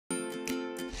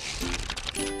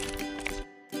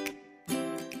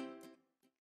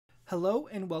Hello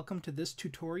and welcome to this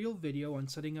tutorial video on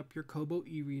setting up your Kobo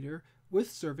eReader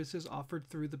with services offered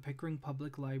through the Pickering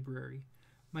Public Library.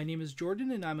 My name is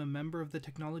Jordan and I'm a member of the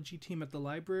technology team at the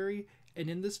library, and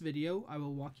in this video I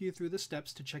will walk you through the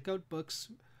steps to check out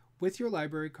books with your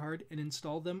library card and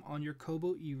install them on your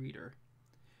Kobo eReader.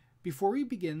 Before we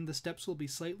begin, the steps will be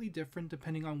slightly different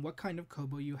depending on what kind of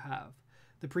Kobo you have.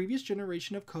 The previous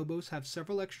generation of Kobos have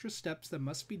several extra steps that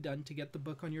must be done to get the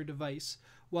book on your device,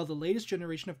 while the latest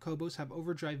generation of Kobos have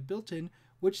OverDrive built in,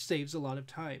 which saves a lot of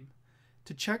time.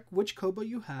 To check which Kobo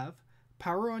you have,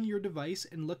 power on your device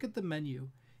and look at the menu.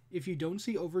 If you don't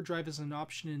see OverDrive as an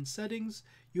option in settings,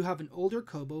 you have an older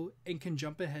Kobo and can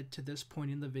jump ahead to this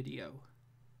point in the video.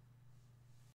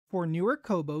 For newer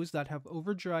Kobos that have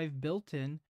OverDrive built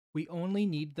in, we only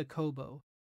need the Kobo.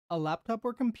 A laptop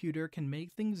or computer can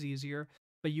make things easier,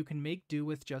 but you can make do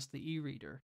with just the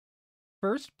eReader.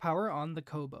 First, power on the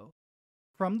Kobo.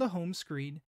 From the home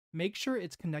screen, make sure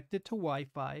it's connected to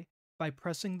Wi-Fi by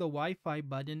pressing the Wi-Fi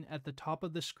button at the top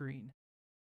of the screen.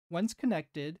 Once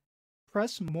connected,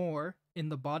 press More in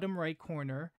the bottom right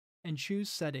corner and choose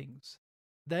Settings.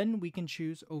 Then we can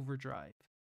choose OverDrive.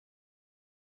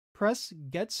 Press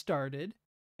Get Started,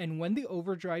 and when the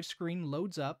OverDrive screen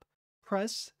loads up,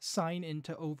 press Sign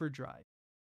into OverDrive.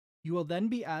 You will then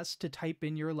be asked to type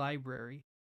in your library.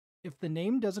 If the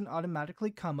name doesn't automatically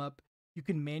come up, you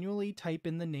can manually type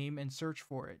in the name and search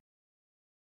for it.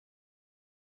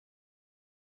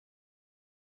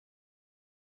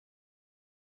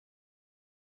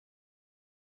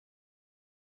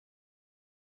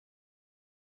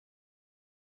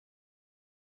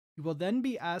 You will then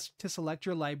be asked to select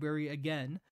your library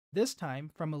again, this time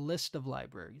from a list of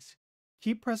libraries.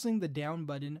 Keep pressing the down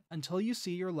button until you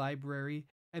see your library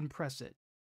and press it.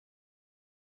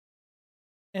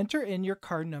 Enter in your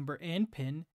card number and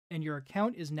PIN, and your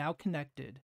account is now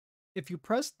connected. If you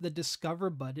press the Discover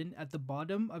button at the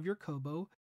bottom of your Kobo,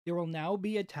 there will now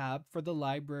be a tab for the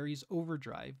library's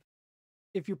OverDrive.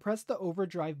 If you press the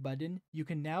OverDrive button, you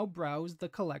can now browse the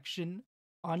collection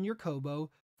on your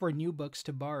Kobo for new books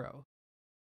to borrow.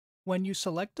 When you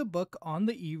select a book on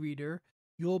the eReader,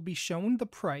 you will be shown the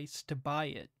price to buy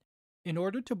it. In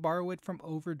order to borrow it from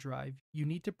OverDrive, you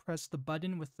need to press the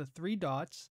button with the three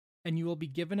dots, and you will be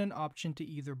given an option to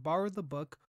either borrow the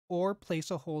book or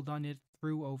place a hold on it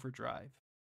through OverDrive.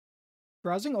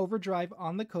 Browsing OverDrive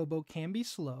on the Kobo can be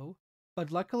slow,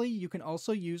 but luckily you can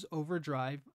also use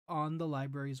OverDrive on the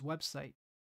library's website.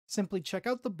 Simply check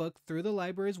out the book through the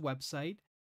library's website,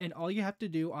 and all you have to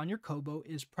do on your Kobo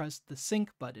is press the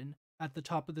Sync button at the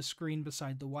top of the screen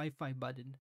beside the Wi-Fi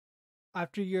button.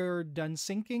 After you're done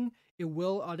syncing, it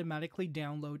will automatically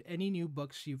download any new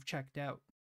books you've checked out.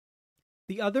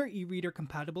 The other eReader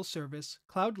compatible service,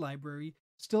 cloudLibrary,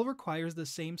 still requires the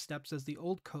same steps as the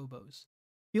old Kobos.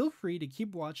 Feel free to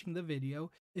keep watching the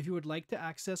video if you would like to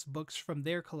access books from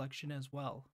their collection as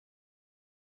well.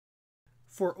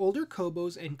 For older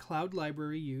Kobos and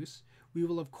cloudLibrary use, we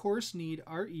will of course need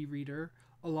our eReader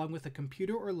along with a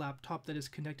computer or laptop that is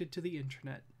connected to the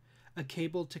internet, a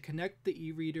cable to connect the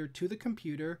eReader to the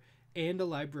computer, and a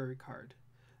library card.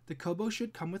 The Kobo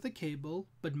should come with a cable,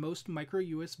 but most micro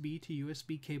USB to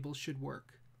USB cables should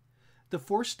work. The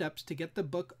 4 steps to get the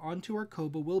book onto our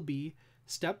Kobo will be: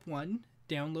 Step 1,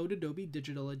 download Adobe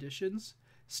Digital Editions.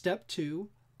 Step 2,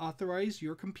 authorize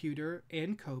your computer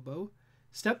and Kobo.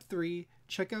 Step 3,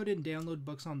 check out and download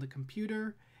books on the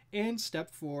computer. And Step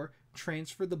 4,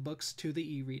 transfer the books to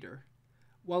the eReader.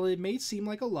 While it may seem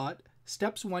like a lot,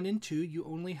 Steps 1 and 2 you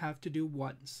only have to do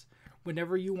once.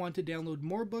 Whenever you want to download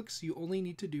more books, you only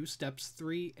need to do Steps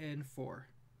 3 and 4.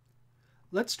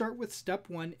 Let's start with Step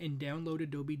 1 and download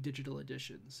Adobe Digital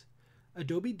Editions.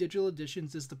 Adobe Digital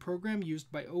Editions is the program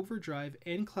used by OverDrive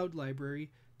and cloudLibrary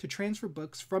to transfer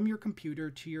books from your computer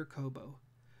to your Kobo.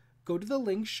 Go to the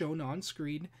link shown on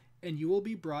screen and you will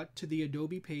be brought to the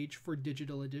Adobe page for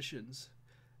Digital Editions.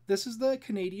 This is the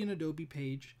Canadian Adobe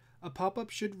page. A pop-up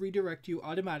should redirect you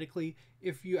automatically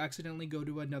if you accidentally go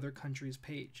to another country's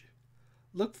page.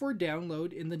 Look for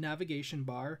Download in the navigation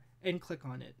bar and click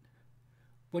on it.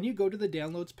 When you go to the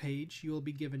Downloads page, you will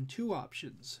be given 2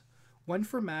 options, one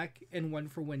for Mac and one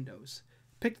for Windows.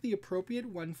 Pick the appropriate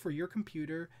one for your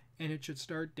computer and it should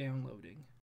start downloading.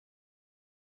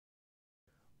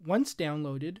 Once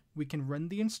downloaded, we can run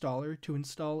the installer to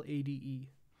install ADE.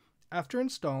 After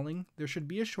installing, there should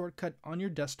be a shortcut on your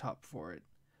desktop for it.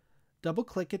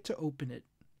 Double-click it to open it.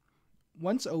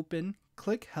 Once open,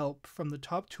 click Help from the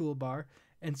top toolbar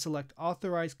and select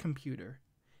Authorized Computer.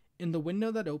 In the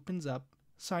window that opens up,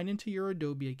 sign into your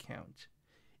Adobe account.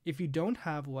 If you don't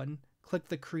have one, click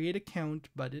the Create Account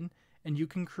button and you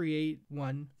can create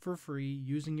one for free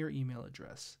using your email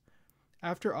address.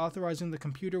 After authorizing the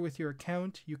computer with your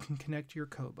account, you can connect your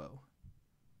Kobo.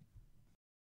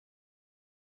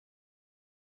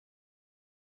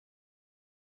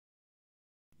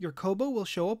 Your Kobo will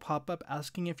show a pop-up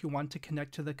asking if you want to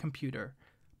connect to the computer.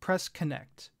 Press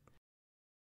Connect.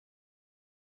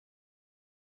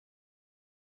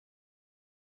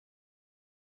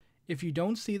 If you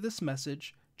don't see this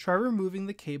message, try removing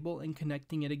the cable and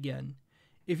connecting it again.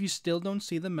 If you still don't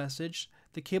see the message,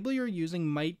 the cable you're using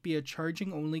might be a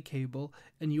charging-only cable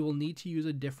and you will need to use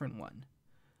a different one.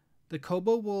 The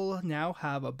Kobo will now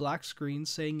have a black screen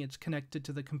saying it's connected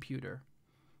to the computer.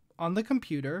 On the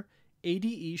computer,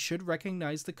 ADE should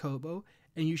recognize the Kobo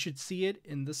and you should see it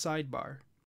in the sidebar.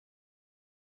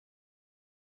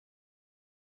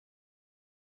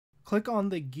 Click on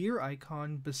the gear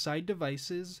icon beside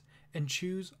Devices and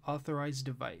choose Authorized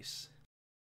Device.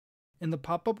 In the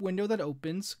pop-up window that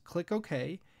opens, click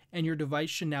OK, and your device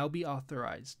should now be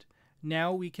authorized.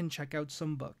 Now we can check out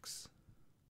some books.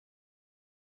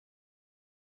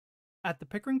 At the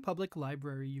Pickering Public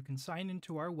Library, you can sign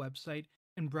into our website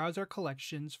and browse our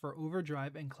collections for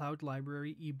OverDrive and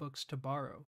cloudLibrary ebooks to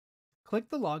borrow. Click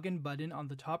the Login button on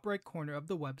the top right corner of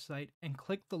the website and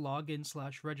click the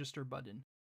Login/Register button.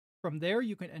 From there,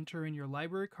 you can enter in your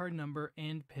library card number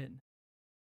and PIN.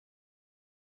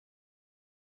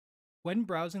 When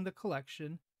browsing the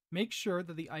collection, make sure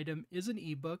that the item is an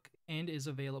ebook and is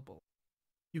available.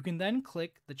 You can then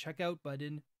click the Checkout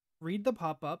button, read the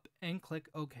pop-up, and click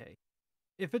OK.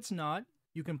 If it's not,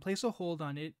 you can place a hold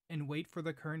on it and wait for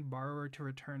the current borrower to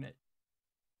return it.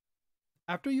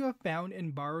 After you have found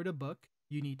and borrowed a book,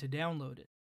 you need to download it.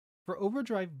 For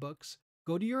OverDrive books,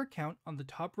 go to your account on the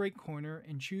top right corner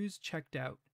and choose Checked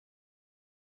Out.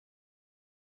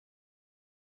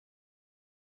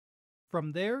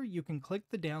 From there, you can click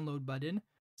the Download button,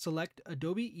 select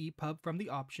Adobe EPUB from the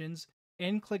options,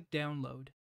 and click Download.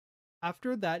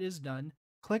 After that is done,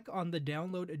 click on the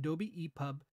Download Adobe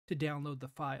EPUB to download the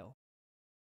file.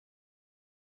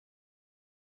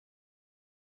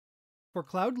 For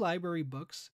cloudLibrary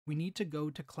books, we need to go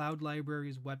to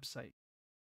cloudLibrary's website.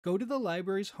 Go to the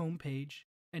library's homepage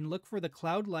and look for the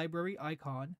cloudLibrary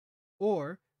icon,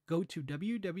 or go to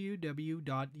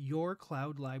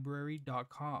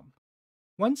www.yourcloudlibrary.com.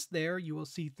 Once there, you will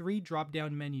see 3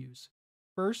 drop-down menus.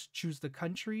 First, choose the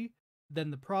country,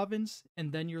 then the province,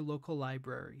 and then your local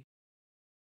library.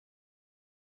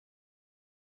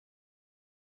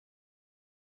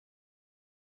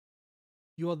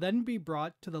 You will then be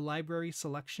brought to the library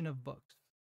selection of books.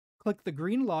 Click the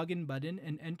green Login button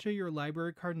and enter your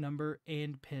library card number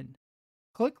and PIN.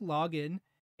 Click Login,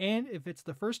 and if it's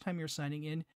the first time you're signing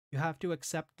in, you have to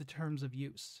accept the terms of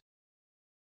use.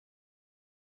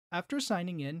 After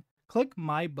signing in, click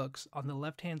My Books on the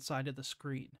left-hand side of the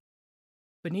screen.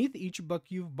 Beneath each book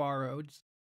you've borrowed,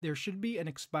 there should be an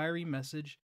expiry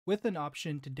message with an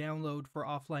option to download for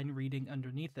offline reading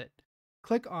underneath it.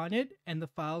 Click on it and the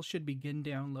file should begin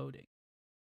downloading.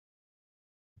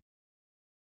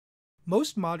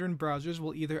 Most modern browsers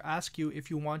will either ask you if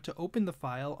you want to open the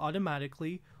file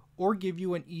automatically or give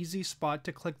you an easy spot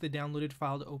to click the downloaded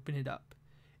file to open it up.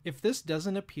 If this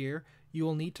doesn't appear, you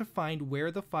will need to find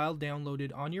where the file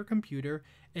downloaded on your computer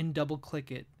and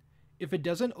double-click it. If it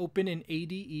doesn't open in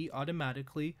ADE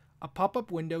automatically, a pop-up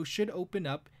window should open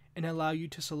up and allow you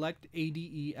to select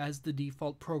ADE as the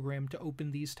default program to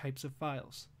open these types of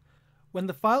files. When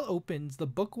the file opens, the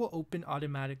book will open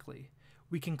automatically.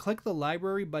 We can click the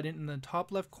Library button in the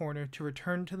top left corner to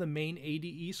return to the main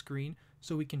ADE screen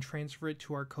so we can transfer it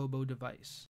to our Kobo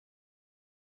device.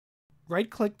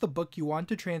 Right-click the book you want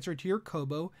to transfer to your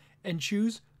Kobo and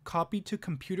choose Copy to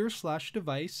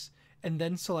Computer/Device and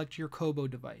then select your Kobo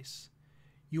device.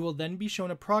 You will then be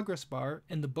shown a progress bar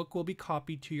and the book will be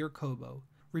copied to your Kobo.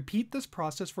 Repeat this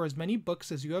process for as many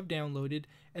books as you have downloaded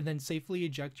and then safely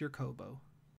eject your Kobo.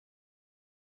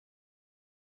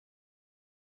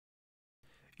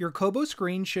 Your Kobo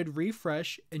screen should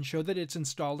refresh and show that it's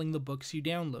installing the books you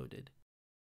downloaded.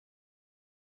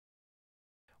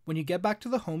 When you get back to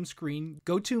the home screen,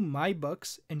 go to My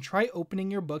Books and try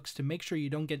opening your books to make sure you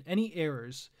don't get any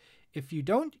errors. If you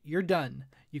don't, you're done.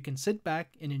 You can sit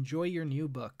back and enjoy your new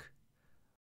book.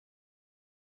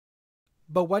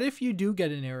 But what if you do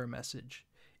get an error message?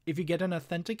 If you get an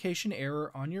authentication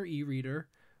error on your eReader,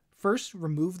 first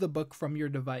remove the book from your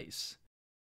device.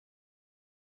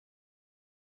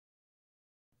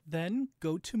 Then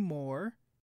go to More,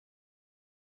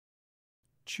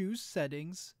 choose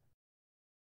Settings,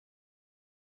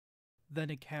 then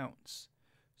Accounts.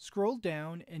 Scroll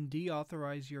down and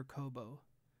deauthorize your Kobo.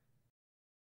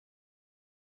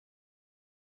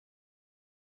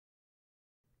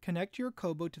 Connect your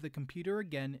Kobo to the computer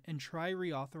again and try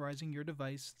reauthorizing your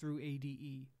device through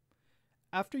ADE.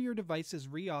 After your device is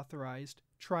reauthorized,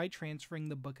 try transferring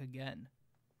the book again.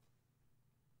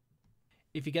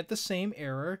 If you get the same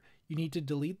error, you need to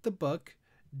delete the book,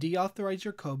 deauthorize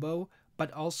your Kobo,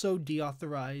 but also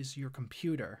deauthorize your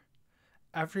computer.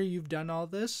 After you've done all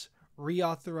this,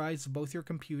 reauthorize both your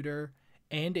computer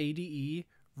and ADE,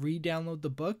 re-download the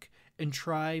book, and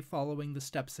try following the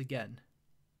steps again.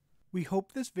 We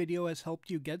hope this video has helped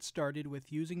you get started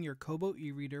with using your Kobo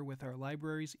eReader with our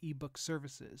library's ebook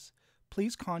services.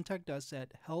 Please contact us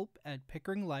at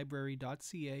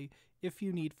help@pickeringlibrary.ca if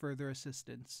you need further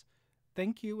assistance.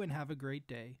 Thank you and have a great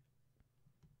day.